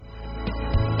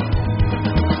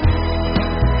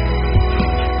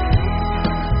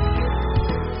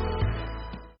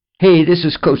Hey, this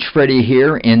is Coach Freddie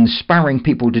here, inspiring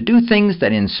people to do things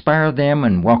that inspire them,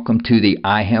 and welcome to the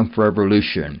iHemp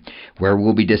Revolution, where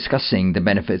we'll be discussing the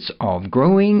benefits of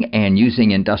growing and using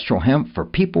industrial hemp for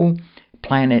people,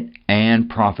 planet, and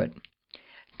profit.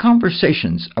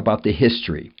 Conversations about the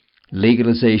history,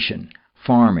 legalization,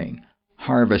 farming,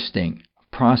 harvesting,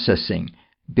 processing,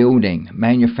 building,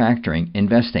 manufacturing,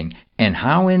 investing, and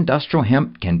how industrial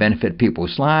hemp can benefit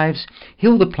people's lives,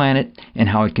 heal the planet, and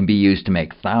how it can be used to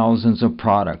make thousands of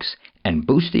products and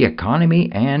boost the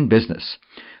economy and business.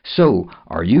 So,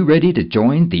 are you ready to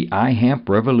join the iHemp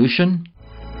revolution?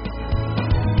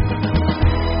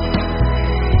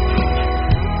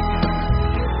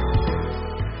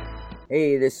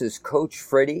 Hey, this is Coach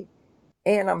Freddie,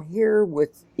 and I'm here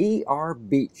with E.R.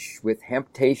 Beach with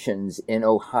Hemptations in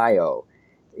Ohio.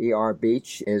 E.R.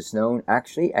 Beach is known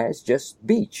actually as just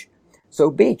Beach. So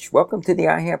Beach, welcome to the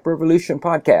iHemp Revolution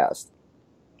podcast.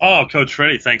 Oh, Coach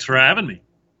Freddie, thanks for having me.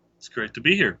 It's great to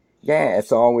be here. Yeah,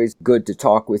 it's always good to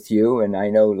talk with you. And I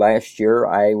know last year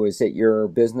I was at your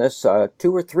business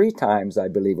 2 or 3 times, I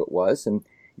believe it was. And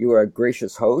you were a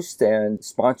gracious host and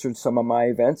sponsored some of my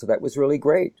events. So that was really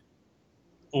great.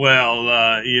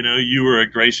 Well, you were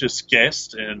a gracious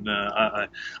guest, and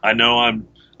I know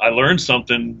I learned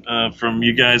something from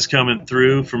you guys coming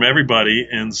through, from everybody,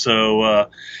 and so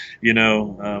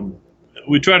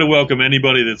we try to welcome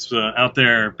anybody that's out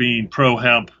there being pro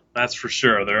hemp. That's for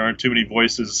sure. There aren't too many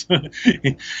voices,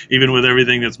 even with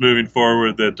everything that's moving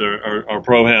forward, that are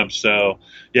pro hemp. So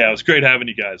yeah, it was great having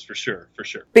you guys, for sure.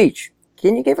 Beach,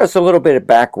 can you give us a little bit of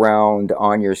background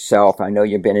on yourself? I know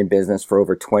you've been in business for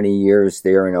over 20 years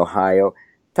there in Ohio.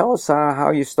 Tell us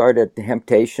how you started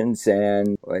Hemptations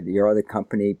and your other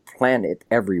company, Planet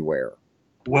Everywhere.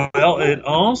 Well, it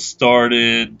all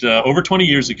started over 20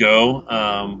 years ago.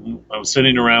 I was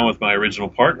sitting around with my original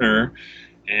partner,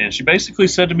 and she basically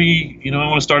said to me, I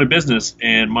want to start a business.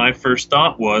 And my first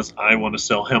thought was, I want to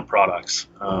sell hemp products.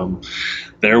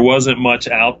 There wasn't much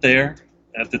out there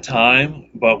at the time,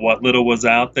 but what little was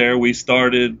out there, we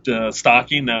started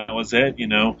stocking. That was it.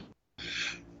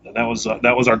 That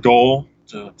was our goal,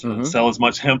 to sell as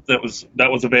much hemp that was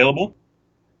available.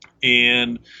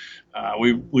 And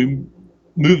we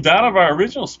moved out of our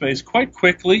original space quite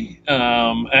quickly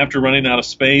after running out of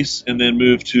space, and then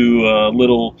moved to a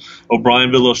little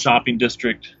O'Brienville shopping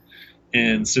district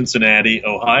in Cincinnati,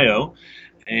 Ohio,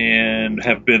 and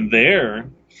have been there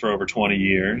for over 20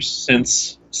 years.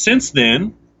 Since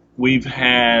then, we've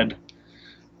had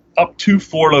up to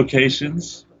 4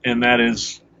 locations, and that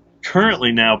is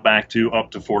currently now back to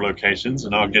up to 4 locations,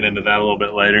 and I'll get into that a little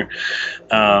bit later.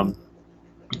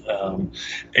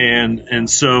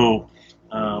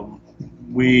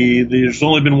 There's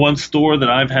only been one store that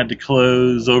I've had to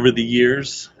close over the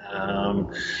years.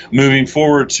 Moving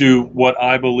forward to what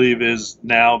I believe is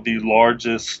now the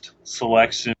largest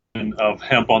selection of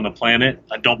hemp on the planet.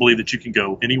 I don't believe that you can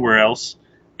go anywhere else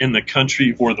in the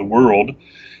country or the world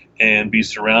and be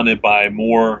surrounded by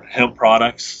more hemp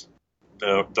products.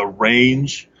 The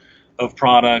range of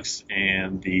products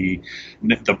and the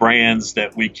brands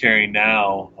that we carry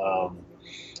now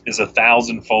is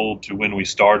 1,000-fold to when we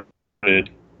started.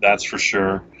 That's for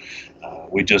sure.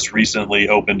 We just recently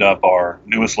opened up our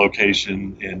newest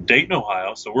location in Dayton,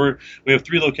 Ohio. So we have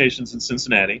 3 locations in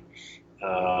Cincinnati,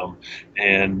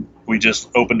 and we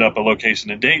just opened up a location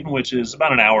in Dayton, which is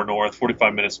about an hour north,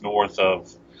 45 minutes north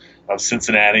of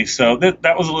Cincinnati. So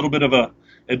that was a little bit of a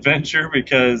adventure,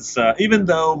 because even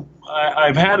though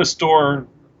I've had a store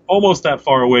almost that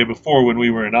far away before, when we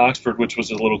were in Oxford, which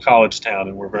was a little college town,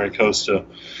 and we're very close to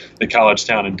the college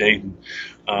town in Dayton.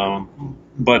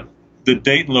 But the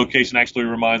Dayton location actually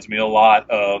reminds me a lot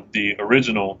of the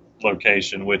original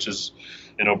location, which is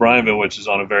in O'Brienville, which is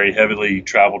on a very heavily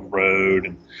traveled road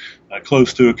and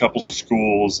close to a couple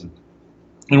schools.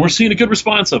 And we're seeing a good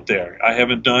response up there. I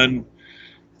haven't done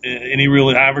any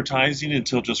real advertising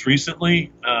until just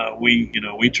recently.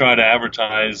 We try to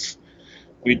advertise.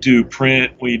 We do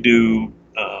print, we do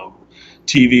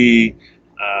TV,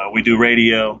 we do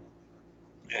radio,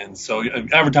 and so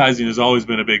advertising has always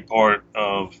been a big part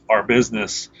of our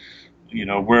business.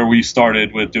 Where we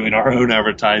started with doing our own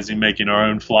advertising, making our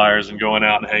own flyers and going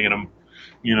out and hanging them,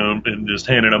 and just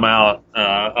handing them out,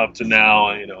 up to now.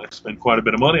 I spend quite a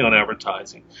bit of money on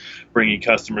advertising, bringing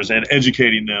customers and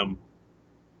educating them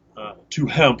to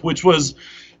hemp, which was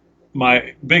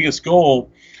my biggest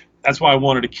goal. That's why I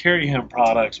wanted to carry hemp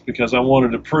products, because I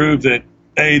wanted to prove that,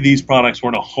 A, these products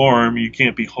weren't a harm. You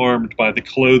can't be harmed by the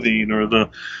clothing or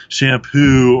the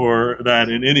shampoo or that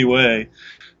in any way.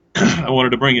 I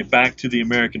wanted to bring it back to the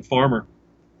American farmer,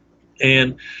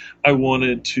 and I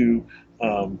wanted to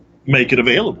make it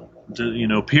available.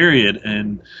 period.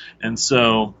 And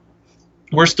so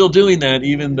we're still doing that,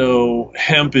 even though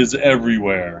hemp is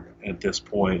everywhere at this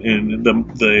point, and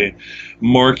the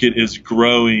market is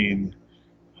growing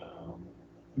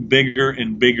bigger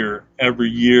and bigger every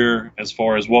year as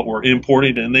far as what we're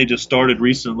importing. And they just started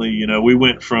recently. We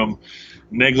went from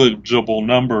negligible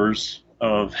numbers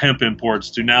of hemp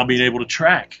imports to now being able to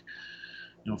track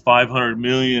 500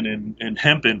 million in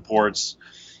hemp imports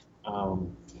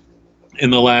in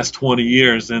the last 20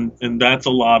 years, and that's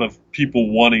a lot of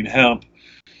people wanting hemp,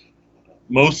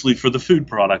 mostly for the food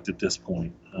product at this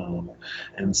point.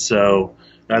 And so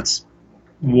that's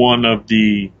one of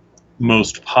the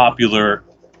most popular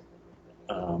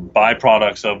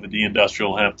byproducts of the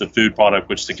industrial hemp, the food product,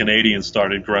 which the Canadians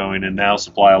started growing and now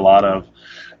supply a lot of,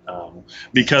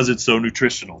 because it's so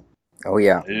nutritional. Oh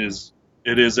yeah, it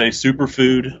is a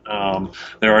superfood.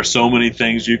 There are so many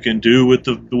things you can do with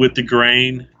the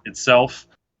grain itself.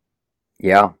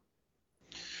 Yeah.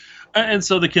 And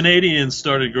so the Canadians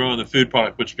started growing the food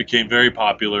product, which became very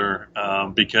popular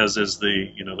because as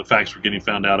the facts were getting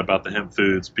found out about the hemp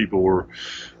foods, people were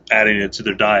adding it to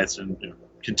their diets and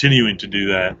continuing to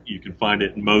do that. You can find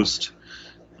it in most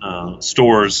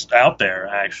stores out there,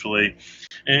 actually,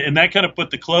 and that kind of put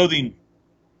the clothing.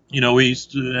 We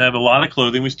used to have a lot of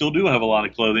clothing. We still do have a lot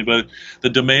of clothing, but the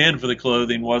demand for the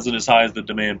clothing wasn't as high as the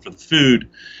demand for the food.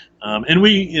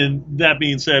 And that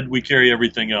being said, we carry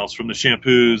everything else from the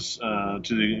shampoos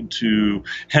to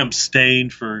hemp stain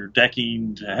for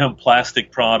decking, to hemp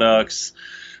plastic products,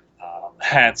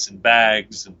 hats and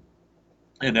bags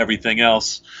and everything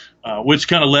else, which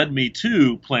kind of led me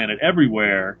to Planet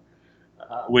Everywhere,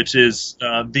 which is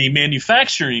the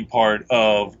manufacturing part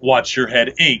of Watch Your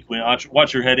Head Inc.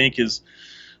 Watch Your Head Inc. is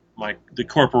the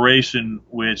corporation,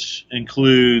 which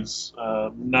includes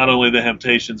not only the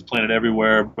Hemptations, Planet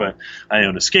Everywhere, but I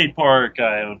own a skate park,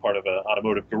 I own part of an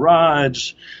automotive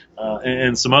garage,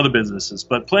 and some other businesses.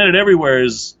 But Planet Everywhere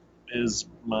is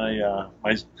my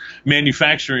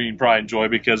manufacturing pride and joy,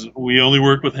 because we only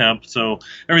work with hemp. So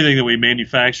everything that we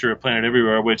manufacture at Planet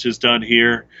Everywhere, which is done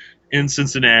here in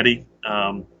Cincinnati,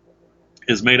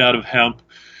 is made out of hemp,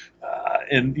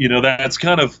 and that's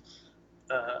kind of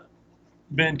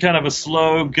been kind of a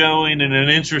slow going and an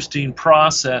interesting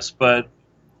process, but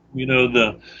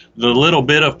the little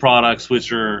bit of products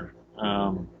which are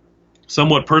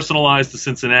somewhat personalized to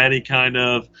Cincinnati kind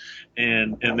of,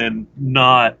 and then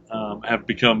not have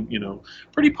become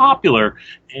pretty popular.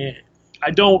 And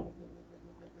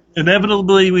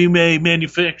inevitably we may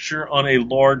manufacture on a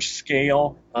large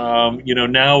scale.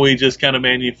 Now we just kind of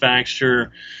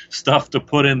manufacture stuff to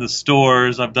put in the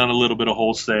stores. I've done a little bit of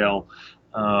wholesale.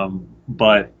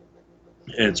 But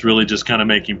it's really just kind of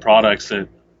making products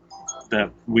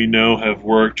that we know have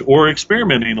worked, or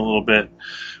experimenting a little bit,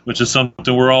 which is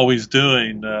something we're always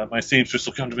doing. My seamstress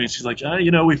will come to me and she's like,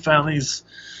 we found these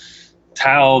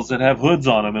towels that have hoods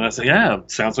on them. And I say, yeah,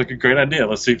 sounds like a great idea.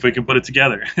 Let's see if we can put it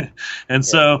together. And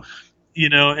so,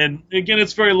 and again,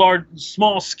 it's very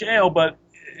small scale, but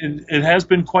it has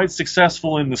been quite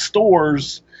successful in the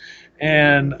stores.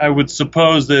 And I would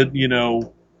suppose that,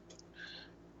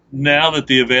 now that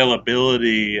the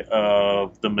availability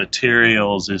of the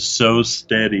materials is so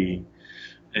steady,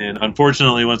 and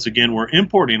unfortunately, once again, we're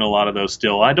importing a lot of those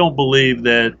still. I don't believe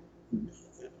that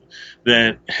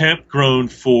hemp grown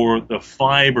for the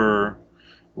fiber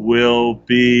will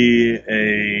be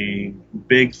a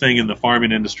big thing in the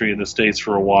farming industry in the States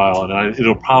for a while, and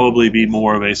it'll probably be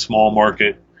more of a small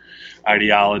market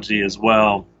ideology as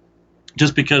well,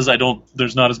 just because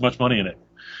there's not as much money in it.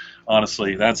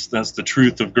 Honestly, that's the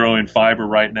truth of growing fiber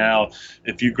right now.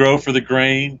 If you grow for the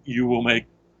grain, you will make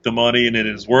the money and it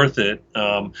is worth it.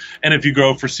 And if you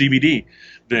grow for CBD,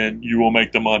 then you will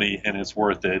make the money and it's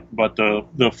worth it. But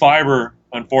the fiber,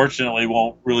 unfortunately,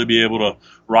 won't really be able to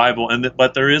rival.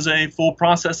 But there is a full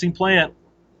processing plant,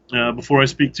 before I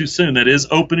speak too soon, that is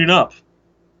opening up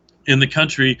in the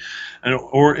country,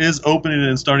 or is opening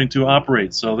and starting to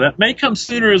operate. So that may come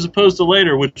sooner as opposed to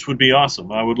later, which would be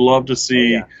awesome. I would love to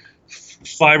see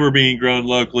fiber being grown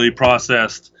locally,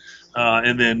 processed,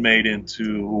 and then made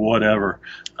into whatever.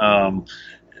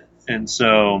 And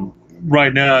so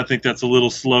right now I think that's a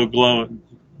little slow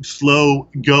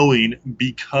going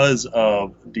because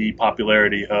of the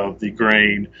popularity of the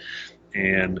grain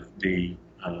and the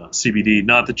CBD.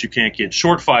 Not that you can't get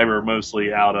short fiber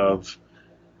mostly out of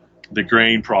the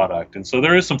grain product, and so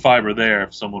there is some fiber there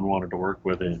if someone wanted to work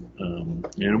with it,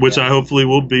 and which I hopefully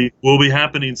will be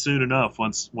happening soon enough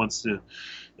once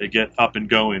they get up and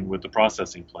going with the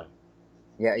processing plant.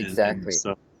 Yeah, exactly.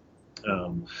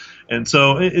 And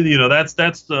so that's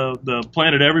the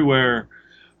Planet Everywhere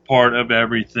part of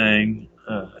everything.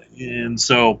 And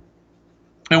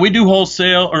we do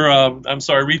wholesale, or I'm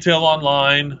sorry, retail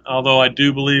online. Although I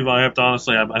do believe I have to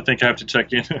honestly, I think I have to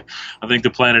check in. I think the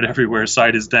Planet Everywhere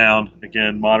site is down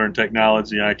again. Modern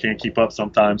technology, I can't keep up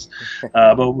sometimes.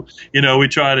 But we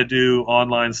try to do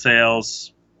online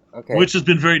sales, Okay. which has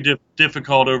been very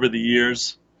difficult over the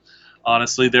years.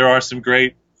 Honestly, there are some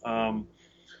great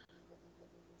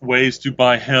ways to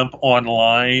buy hemp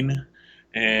online,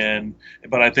 and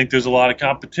but I think there's a lot of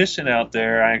competition out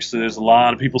there. Actually, there's a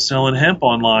lot of people selling hemp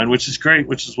online, which is great,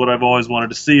 which is what I've always wanted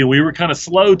to see. And we were kind of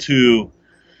slow to,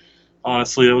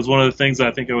 honestly, that was one of the things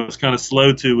I think I was kind of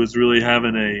slow to, was really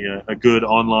having a good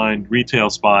online retail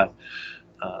spot.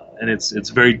 And it's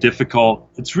very difficult.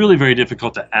 It's really very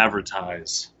difficult to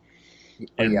advertise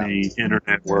Oh, in yeah. the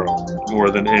internet world more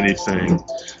than anything.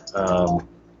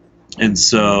 And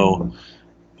so,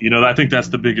 I think that's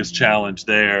the biggest challenge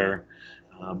there.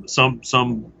 Some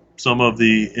of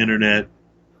the internet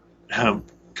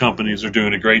companies are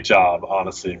doing a great job,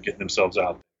 honestly, of getting themselves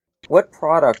out. What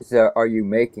products are you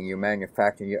making? You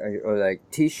manufacturing? Or like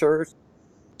T-shirts?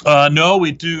 No,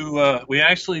 we do. We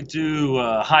actually do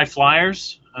high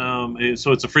flyers.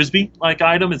 So it's a frisbee-like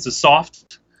item. It's a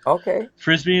soft Okay.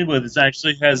 frisbee, but it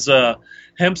actually has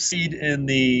hemp seed on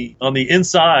the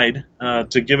inside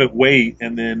to give it weight.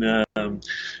 And then,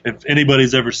 if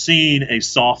anybody's ever seen a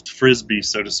soft frisbee,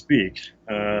 so to speak,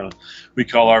 we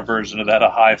call our version of that a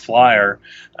high flyer.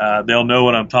 They'll know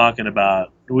what I'm talking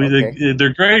about. Okay.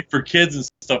 They're great for kids and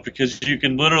stuff because you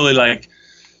can literally like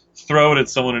throw it at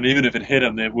someone, and even if it hit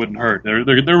them, it wouldn't hurt. They're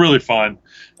really fun.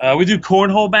 We do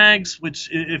cornhole bags, which,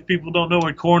 if people don't know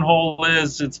what cornhole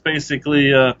is, it's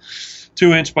basically a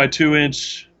 2-inch by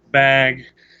 2-inch bag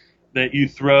that you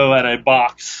throw at a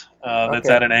box that's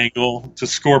Okay. at an angle to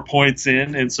score points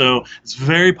in. And so it's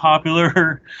very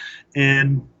popular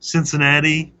in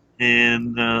Cincinnati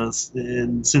and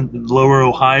in Lower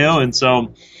Ohio. And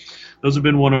so those have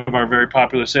been one of our very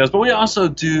popular sales. But we also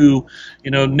do,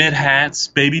 knit hats,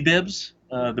 baby bibs.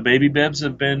 The baby bibs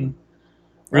have been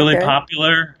really Okay.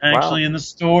 popular, Wow. actually, in the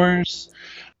stores.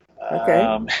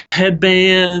 Okay.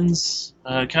 Headbands,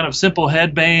 kind of simple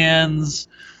headbands.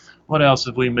 What else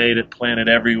have we made at Planet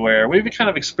Everywhere? We've kind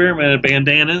of experimented.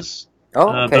 Bandanas. Oh,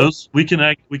 okay. Those we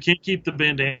can't keep the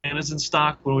bandanas in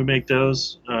stock when we make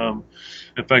those.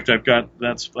 In fact, I've got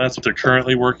that's what they're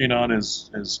currently working on is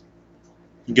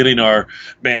getting our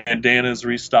bandanas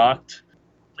restocked.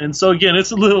 And so again,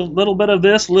 it's a little bit of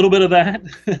this, a little bit of that.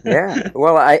 Yeah.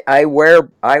 Well, I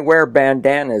wear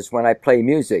bandanas when I play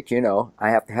music. I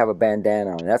have to have a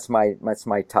bandana on. That's my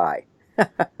tie.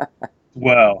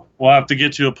 Well, we'll have to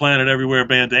get you a Planet Everywhere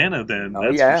bandana then.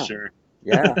 Oh That's for yeah. sure.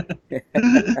 Yeah.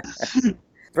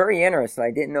 Very interesting.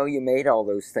 I didn't know you made all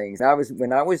those things.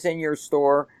 When I was in your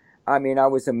store, I mean, I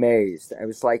was amazed. I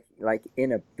was like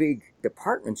in a big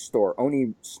department store,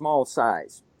 only small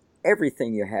size.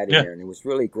 Everything you had in Yeah. there, and it was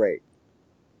really great.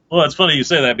 Well, it's funny you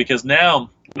say that because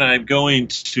now when I'm going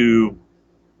to,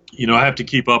 I have to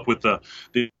keep up with the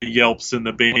Yelps and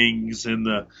the Bings and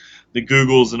the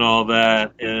Googles and all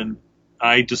that, and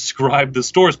I describe the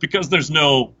stores because there's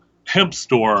no hemp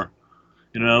store.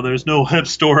 There's no hemp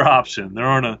store option. There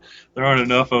aren't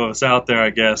enough of us out there, I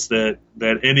guess, that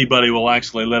anybody will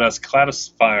actually let us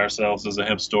classify ourselves as a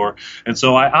hemp store. And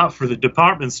so I opt for the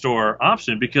department store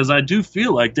option because I do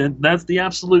feel like that's the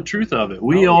absolute truth of it.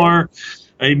 We Oh yeah. are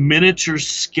a miniature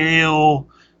scale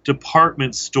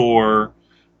department store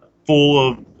full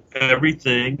of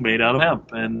everything made out of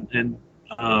hemp. And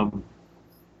um,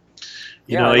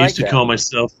 Yeah, I I used like to that. call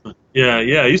myself, I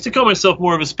used to call myself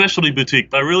more of a specialty boutique,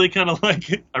 but I really kind of like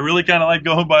it. I really kind of like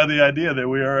going by the idea that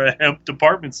we are a hemp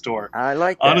department store. I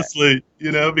like that. Honestly,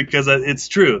 because it's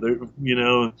true.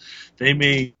 They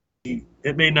may,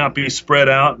 it may not be spread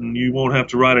out and you won't have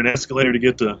to ride an escalator to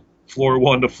get to floor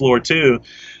 1 to floor 2,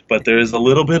 but there's a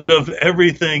little bit of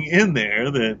everything in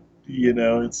there that,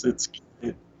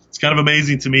 it's kind of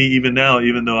amazing to me even now,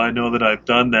 even though I know that I've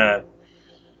done that.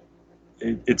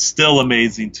 It's still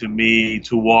amazing to me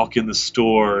to walk in the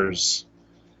stores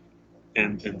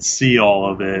and see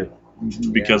all of it Yeah.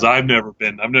 because I've never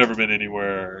been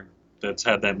anywhere that's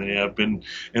had that many. I've been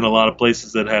in a lot of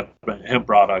places that have hemp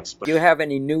products, but Do you have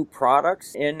any new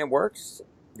products in the works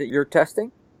that you're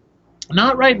testing?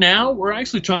 not right now. We're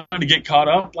actually trying to get caught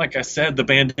up. Like I said, the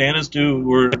bandanas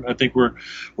do. I think we're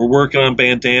working on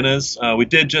bandanas. We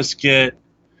did just get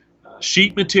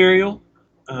sheet material,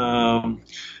 um,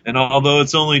 and although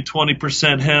it's only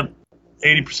 20% hemp,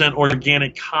 80%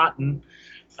 organic cotton,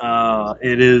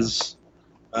 it is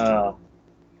uh,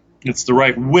 it's the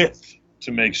right width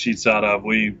to make sheets out of.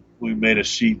 we made a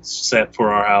sheet set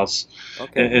for our house,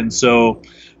 Okay. and so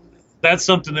that's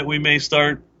something that we may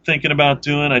start thinking about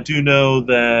doing. I do know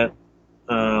that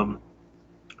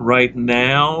right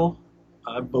now,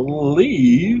 I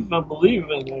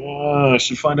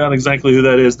should find out exactly who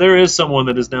that is. There is someone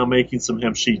that is now making some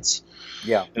hemp sheets,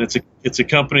 Yeah. and it's a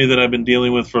company that I've been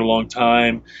dealing with for a long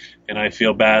time, and I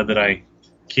feel bad that I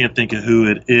can't think of who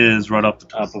it is right off the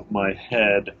top of my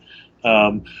head.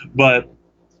 But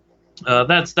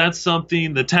that's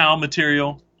something. The towel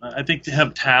material. I think the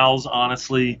hemp towels,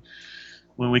 honestly,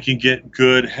 when we can get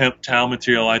good hemp towel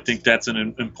material, I think that's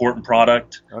an important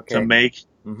product to Okay. make,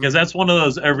 Mm-hmm. because that's one of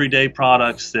those everyday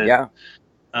products that Yeah.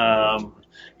 um,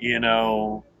 you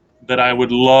know, that I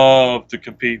would love to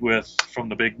compete with from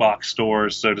the big box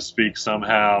stores, so to speak,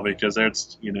 somehow, because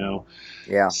that's,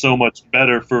 Yeah. so much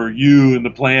better for you and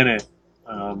the planet,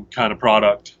 kind of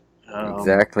product. Um,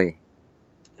 Exactly.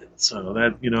 so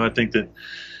that, I think that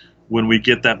when we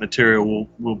get that material,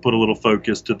 we'll put a little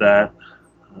focus to that.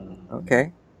 Um,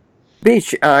 Okay.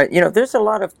 Beach, there's a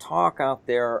lot of talk out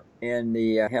there in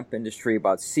the hemp industry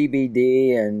about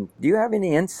CBD, and do you have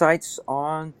any insights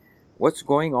on what's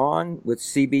going on with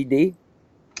CBD?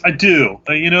 I do.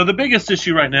 The biggest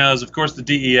issue right now is, of course, the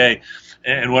DEA.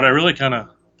 And what I really kind of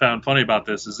found funny about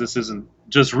this isn't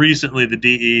just recently the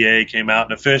DEA came out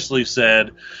and officially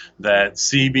said that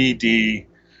CBD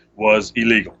was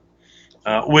illegal,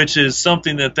 which is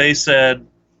something that they said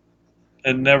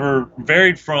and never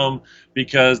varied from,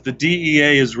 because the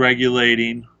DEA is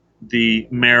regulating the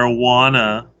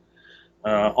marijuana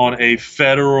on a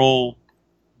federal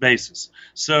basis.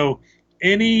 So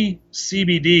any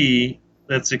CBD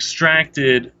that's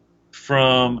extracted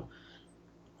from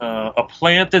a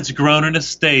plant that's grown in a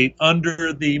state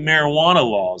under the marijuana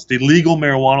laws, the legal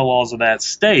marijuana laws of that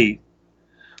state,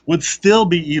 would still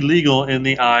be illegal in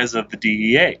the eyes of the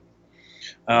DEA.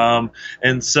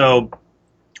 And so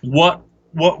what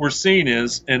we're seeing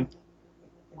is, and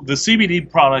the CBD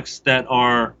products that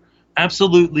are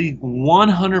absolutely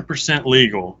 100%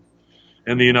 legal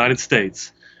in the United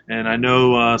States. And I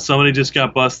know somebody just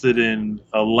got busted in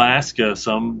Alaska.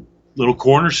 Some little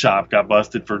corner shop got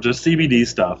busted for just CBD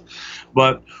stuff.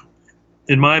 But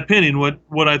in my opinion, what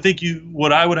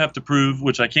I would have to prove,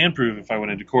 which I can prove if I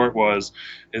went into court,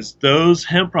 is those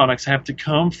hemp products have to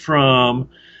come from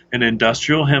an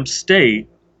industrial hemp state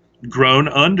grown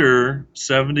under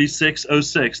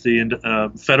 7606,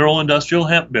 the Federal Industrial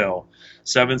Hemp Bill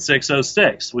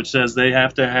 7606, which says they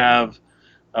have to have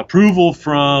approval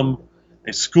from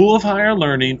a school of higher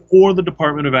learning or the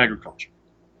Department of Agriculture.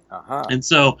 Uh-huh. And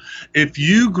so if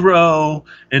you grow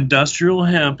industrial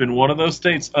hemp in one of those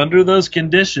states under those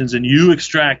conditions, and you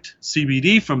extract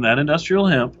CBD from that industrial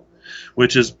hemp,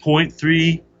 which is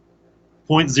 0.03%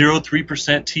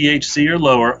 THC or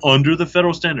lower under the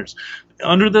federal standards,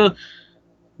 under the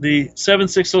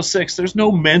 7606, there's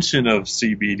no mention of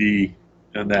CBD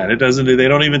in that. They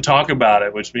don't even talk about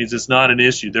it, which means it's not an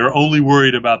issue. They're only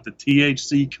worried about the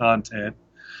THC content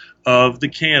of the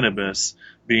cannabis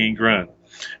being grown.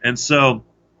 And so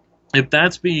if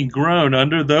that's being grown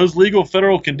under those legal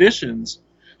federal conditions,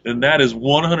 then that is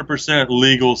 100%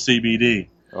 legal CBD.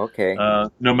 Okay.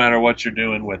 No matter what you're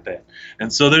doing with it.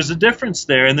 And so there's a difference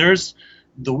there. And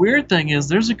the weird thing is,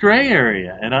 there's a gray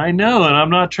area. And I know, and I'm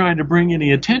not trying to bring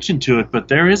any attention to it, but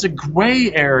there is a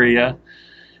gray area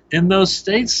in those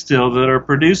states still that are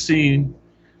producing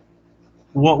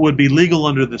what would be legal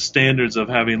under the standards of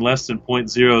having less than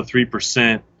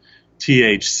 0.03%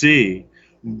 THC,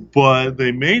 but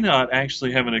they may not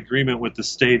actually have an agreement with the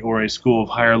state or a school of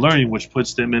higher learning, which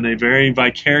puts them in a very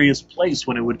vicarious place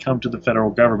when it would come to the federal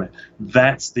government.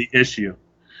 That's the issue.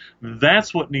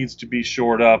 That's what needs to be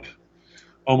shored up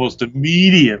almost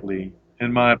immediately,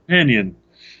 in my opinion,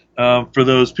 for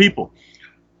those people.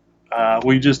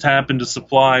 We just happen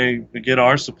to get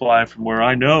our supply from where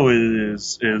I know it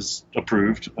is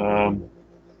approved,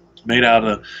 made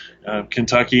out of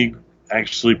Kentucky,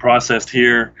 actually processed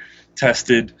here,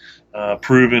 tested,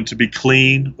 proven to be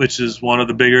clean, which is one of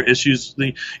the bigger issues.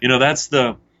 That's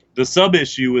the sub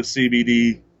issue with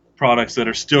CBD products that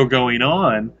are still going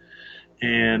on,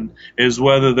 and is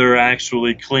whether they're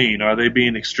actually clean. Are they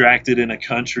being extracted in a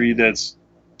country that's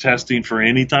testing for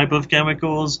any type of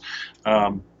chemicals?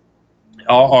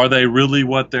 Are they really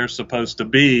what they're supposed to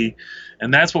be?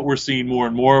 And that's what we're seeing more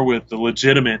and more with the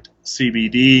legitimate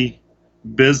CBD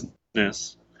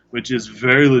business, which is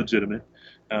very legitimate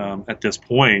at this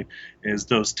point, is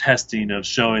those testing of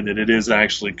showing that it is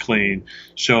actually clean,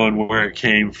 showing where it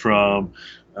came from,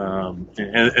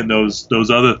 and those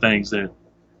other things that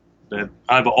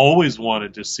I've always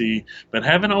wanted to see, but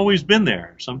haven't always been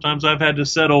there. Sometimes I've had to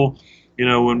settle,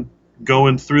 when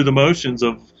going through the motions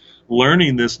of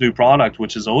learning this new product,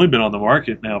 which has only been on the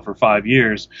market now for 5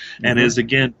 years, and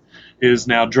is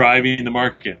now driving the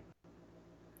market.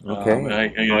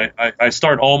 Okay. I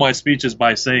start all my speeches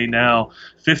by saying now,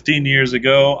 15 years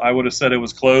ago, I would have said it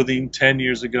was clothing. 10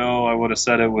 years ago, I would have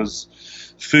said it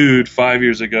was food. 5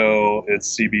 years ago,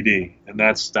 it's CBD, and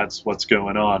that's what's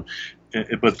going on.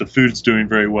 But the food's doing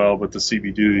very well, but the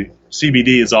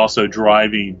CBD is also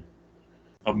driving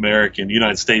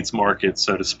United States market,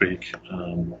 so to speak.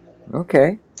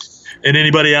 Okay. And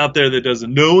anybody out there that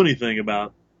doesn't know anything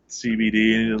about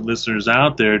CBD, and listeners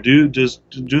out there, do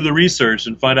the research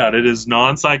and find out. It is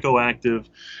non-psychoactive,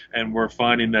 and we're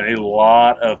finding that a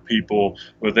lot of people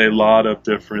with a lot of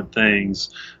different things,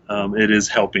 it is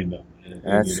helping them.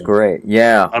 That's great.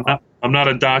 Yeah. I'm not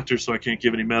a doctor, so I can't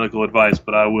give any medical advice,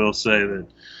 but I will say that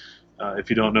if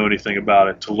you don't know anything about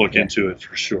it, to look into it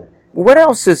for sure. What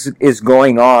else is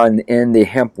going on in the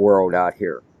hemp world out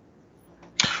here?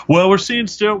 Well, we're seeing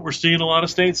a lot of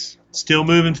states still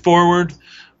moving forward.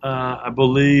 I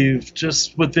believe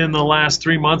just within the last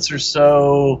 3 months or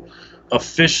so,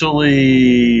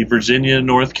 officially Virginia,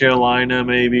 North Carolina,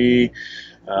 maybe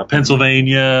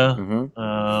Pennsylvania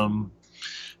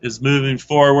is moving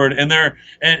forward,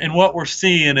 and what we're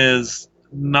seeing is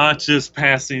not just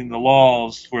passing the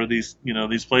laws where these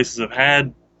places have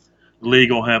had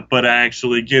legal hemp, but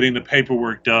actually getting the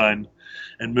paperwork done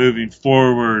and moving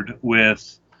forward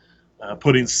with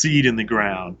putting seed in the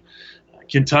ground.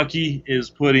 Kentucky is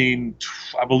putting,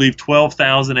 I believe,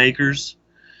 12,000 acres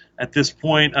at this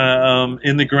point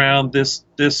in the ground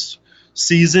this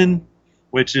season,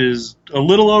 which is a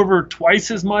little over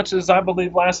twice as much as I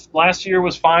believe last year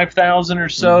was 5,000 or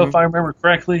so, if I remember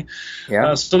correctly.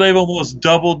 Yeah. So they've almost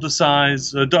doubled the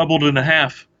size, doubled and a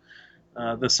half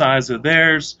the size of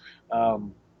theirs.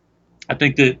 I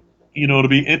think that it'll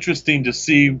be interesting to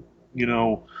see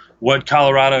what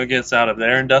Colorado gets out of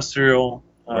their industrial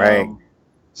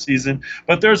season.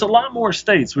 But there's a lot more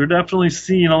states. We're definitely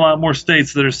seeing a lot more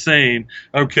states that are saying,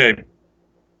 okay,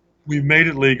 we've made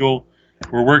it legal.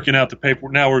 We're working out the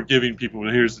paperwork. Now we're giving people,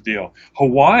 here's the deal.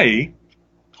 Hawaii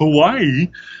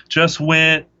just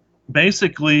went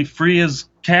basically free as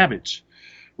cabbage,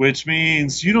 which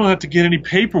means you don't have to get any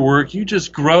paperwork. You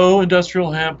just grow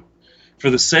industrial hemp for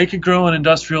the sake of growing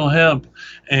industrial hemp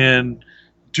and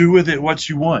do with it what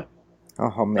you want.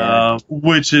 Oh, man.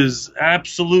 Which is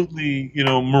absolutely,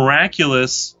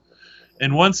 miraculous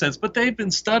in one sense. But they've been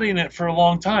studying it for a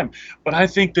long time. But I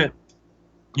think that,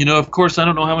 of course, I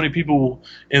don't know how many people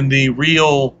in the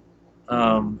real,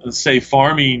 let's say,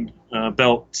 farming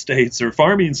belt states or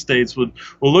farming states will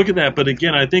look at that. But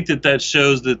again, I think that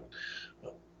shows that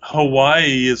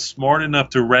Hawaii is smart enough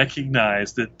to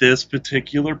recognize that this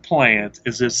particular plant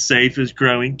is as safe as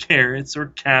growing carrots or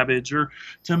cabbage or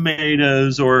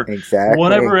tomatoes or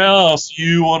whatever else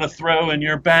you want to throw in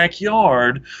your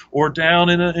backyard or down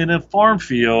in a farm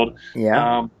field.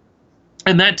 Yeah.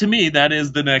 And that, to me, that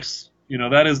is the next,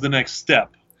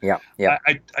 step. Yeah. Yeah.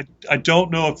 I don't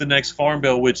know if the next farm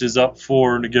bill, which is up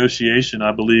for negotiation,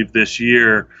 I believe this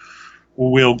year,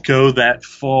 will go that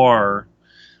far.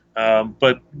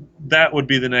 But that would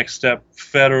be the next step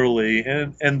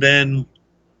federally, and then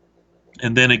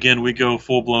again we go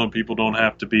full blown. People don't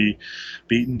have to be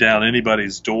beating down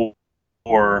anybody's door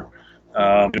or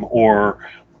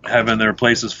having their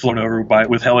places flown over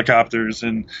with helicopters,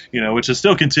 and which is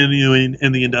still continuing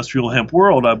in the industrial hemp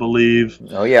world, I believe.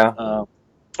 Oh yeah.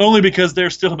 Only because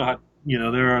they're still not.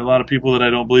 There are a lot of people that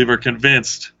I don't believe are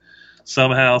convinced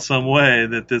somehow, some way,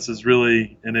 that this is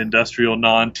really an industrial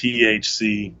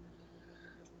non-THC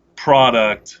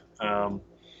product and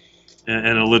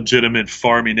a legitimate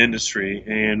farming industry,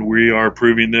 and we are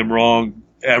proving them wrong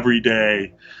every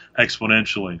day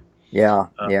exponentially. Yeah.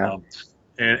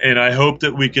 And I hope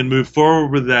that we can move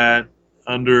forward with that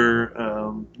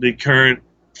under the current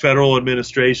federal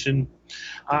administration.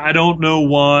 I don't know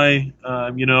why,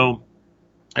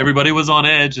 everybody was on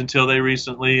edge until they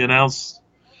recently announced,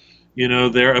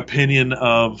 their opinion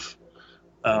of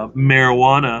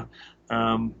marijuana.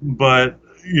 But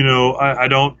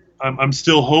I'm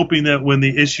still hoping that when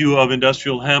the issue of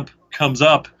industrial hemp comes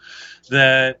up,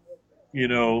 that,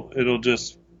 it'll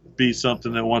just be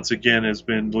something that once again has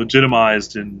been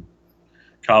legitimized in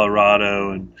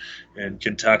Colorado and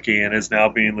Kentucky, and is now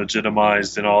being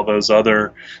legitimized in all those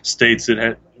other states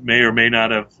that may or may not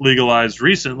have legalized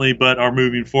recently, but are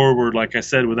moving forward, like I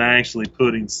said, with actually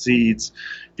putting seeds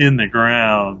in the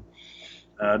ground.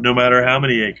 No matter how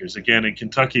many acres. Again, in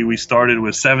Kentucky, we started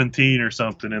with 17 or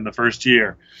something in the first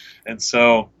year. And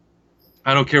so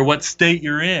I don't care what state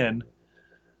you're in,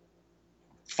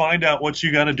 find out what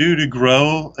you got to do to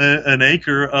grow an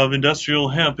acre of industrial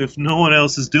hemp if no one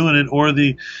else is doing it, or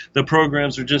the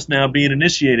programs are just now being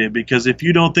initiated. Because if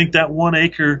you don't think that 1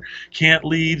 acre can't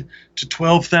lead to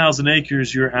 12,000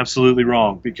 acres, you're absolutely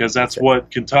wrong, because that's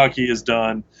what Kentucky has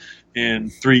done in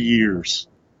 3 years.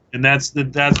 And that's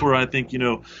where I think,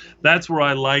 that's where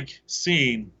I like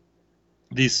seeing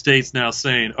these states now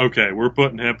saying, okay, we're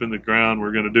putting hemp in the ground,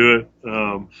 we're going to do it.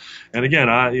 And again,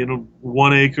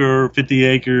 1 acre, 50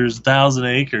 acres, 1,000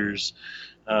 acres,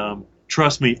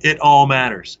 trust me, it all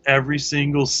matters. Every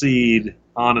single seed,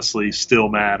 honestly, still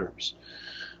matters.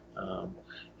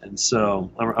 And so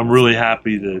I'm really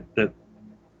happy that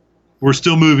we're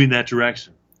still moving that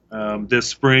direction. This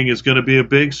spring is going to be a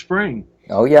big spring.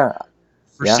 Oh, yeah.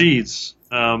 For seeds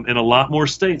in a lot more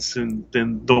states than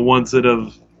the ones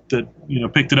that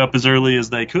picked it up as early as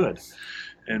they could.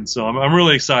 And so I'm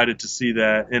really excited to see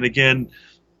that. And again,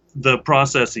 the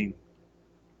processing,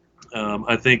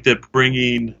 I think that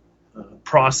bringing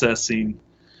processing,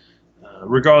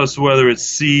 regardless of whether it's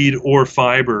seed or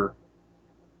fiber,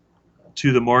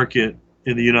 to the market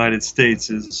in the United States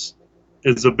is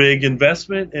a big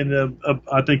investment, and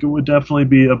I think it would definitely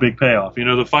be a big payoff.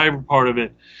 The fiber part of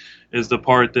it is the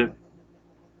part that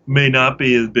may not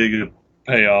be as big a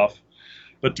payoff.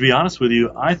 But to be honest with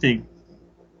you, I think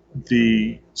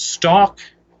the stalk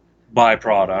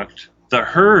byproduct, the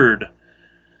herd,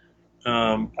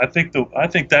 I think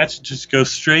that should just go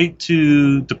straight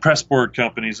to the press board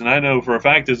companies. And I know for a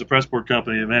fact there's a press board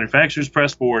company that manufactures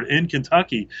press board in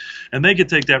Kentucky, and they could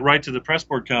take that right to the press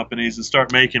board companies and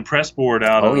start making press board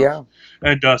out of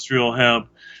industrial hemp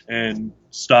and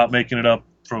stop making it up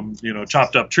from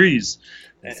chopped up trees.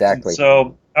 Exactly. And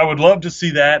so I would love to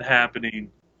see that happening.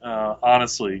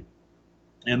 Honestly,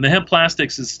 and the hemp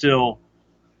plastics is still,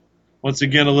 once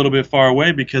again, a little bit far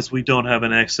away because we don't have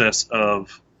an excess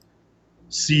of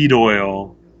seed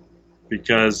oil,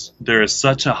 because there is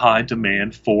such a high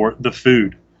demand for the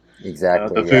food,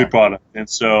 the food product. And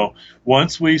so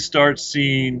once we start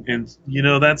seeing, and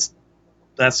that's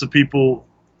the people,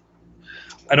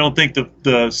 I don't think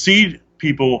the seed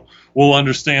people will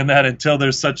understand that until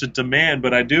there's such a demand,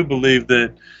 but I do believe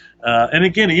that, and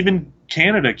again, even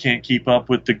Canada can't keep up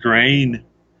with the grain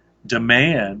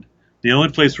demand. The only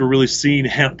place we're really seeing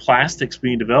hemp plastics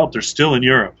being developed are still in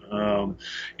Europe,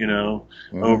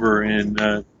 over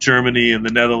in Germany and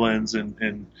the Netherlands,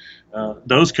 and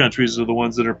those countries are the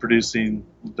ones that are producing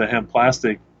the hemp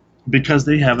plastic because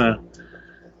they have a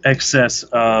excess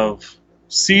of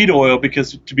seed oil,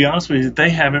 because to be honest with you,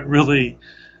 they haven't really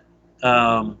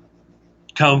come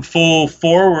full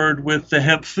forward with the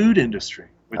hemp food industry,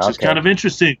 which is kind of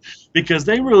interesting, because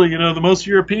they really, the most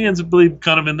Europeans believe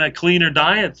kind of in that cleaner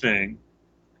diet thing.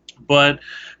 But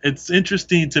it's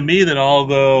interesting to me that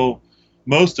although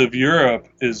most of Europe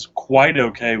is quite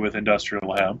okay with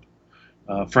industrial hemp,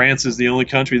 France is the only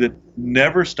country that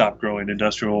never stopped growing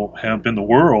industrial hemp in the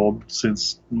world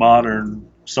since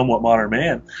somewhat modern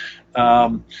man.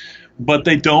 But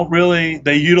they don't really,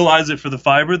 they utilize it for the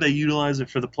fiber, they utilize it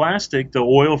for the plastic, the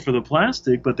oil for the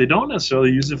plastic, but they don't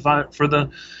necessarily use it for the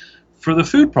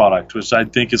food product, which I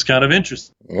think is kind of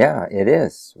interesting. Yeah, it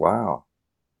is. Wow.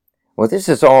 Well, this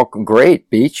is all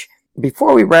great, Beach.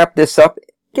 Before we wrap this up,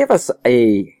 give us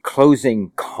a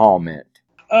closing comment.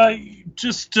 Everyone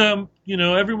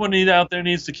out there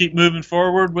needs to keep moving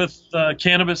forward with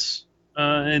cannabis.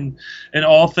 And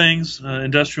all things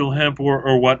industrial hemp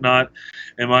or whatnot,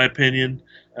 in my opinion.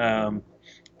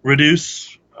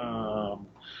 Reduce,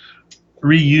 reuse,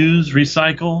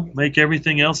 recycle, make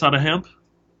everything else out of hemp.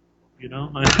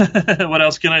 What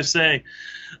else can I say?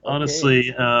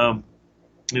 Honestly,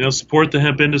 support the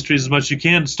hemp industries as much as you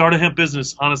can. Start a hemp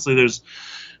business. Honestly, there's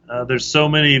so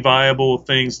many viable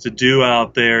things to do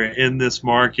out there in this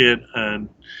market, and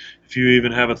if you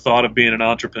even have a thought of being an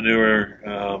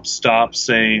entrepreneur, stop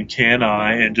saying, can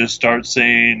I, and just start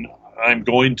saying, I'm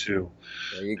going to.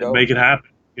 There you go. And make it happen.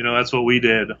 That's what we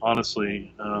did,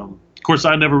 honestly. Of course,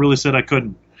 I never really said I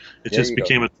couldn't. It just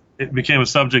became a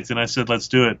subject, and I said, let's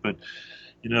do it. But,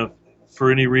 for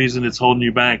any reason it's holding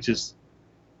you back, just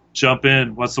jump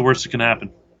in. What's the worst that can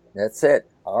happen? That's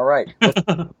it. All right.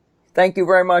 Thank you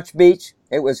very much, Beach.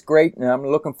 It was great, and I'm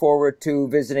looking forward to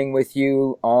visiting with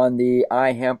you on the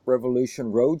iHemp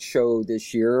Revolution Roadshow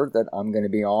this year that I'm going to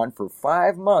be on for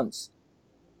 5 months.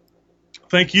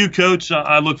 Thank you, Coach.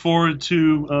 I look forward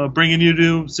to bringing you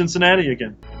to Cincinnati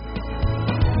again.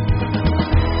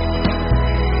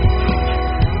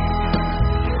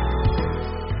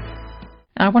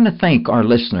 I want to thank our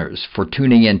listeners for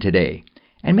tuning in today.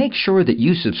 And make sure that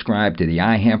you subscribe to the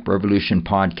iHemp Revolution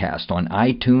podcast on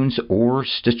iTunes or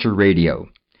Stitcher Radio.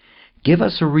 Give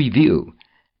us a review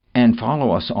and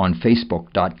follow us on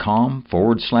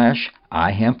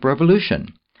facebook.com/iHempRevolution.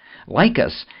 Like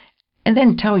us and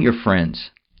then tell your friends.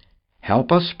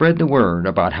 Help us spread the word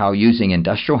about how using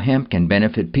industrial hemp can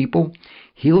benefit people,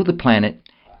 heal the planet,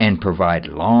 and provide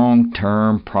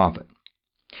long-term profit.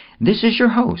 This is your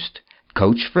host,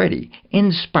 Coach Freddie,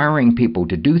 inspiring people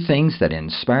to do things that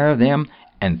inspire them,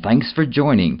 and thanks for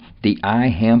joining the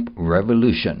iHemp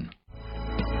Revolution.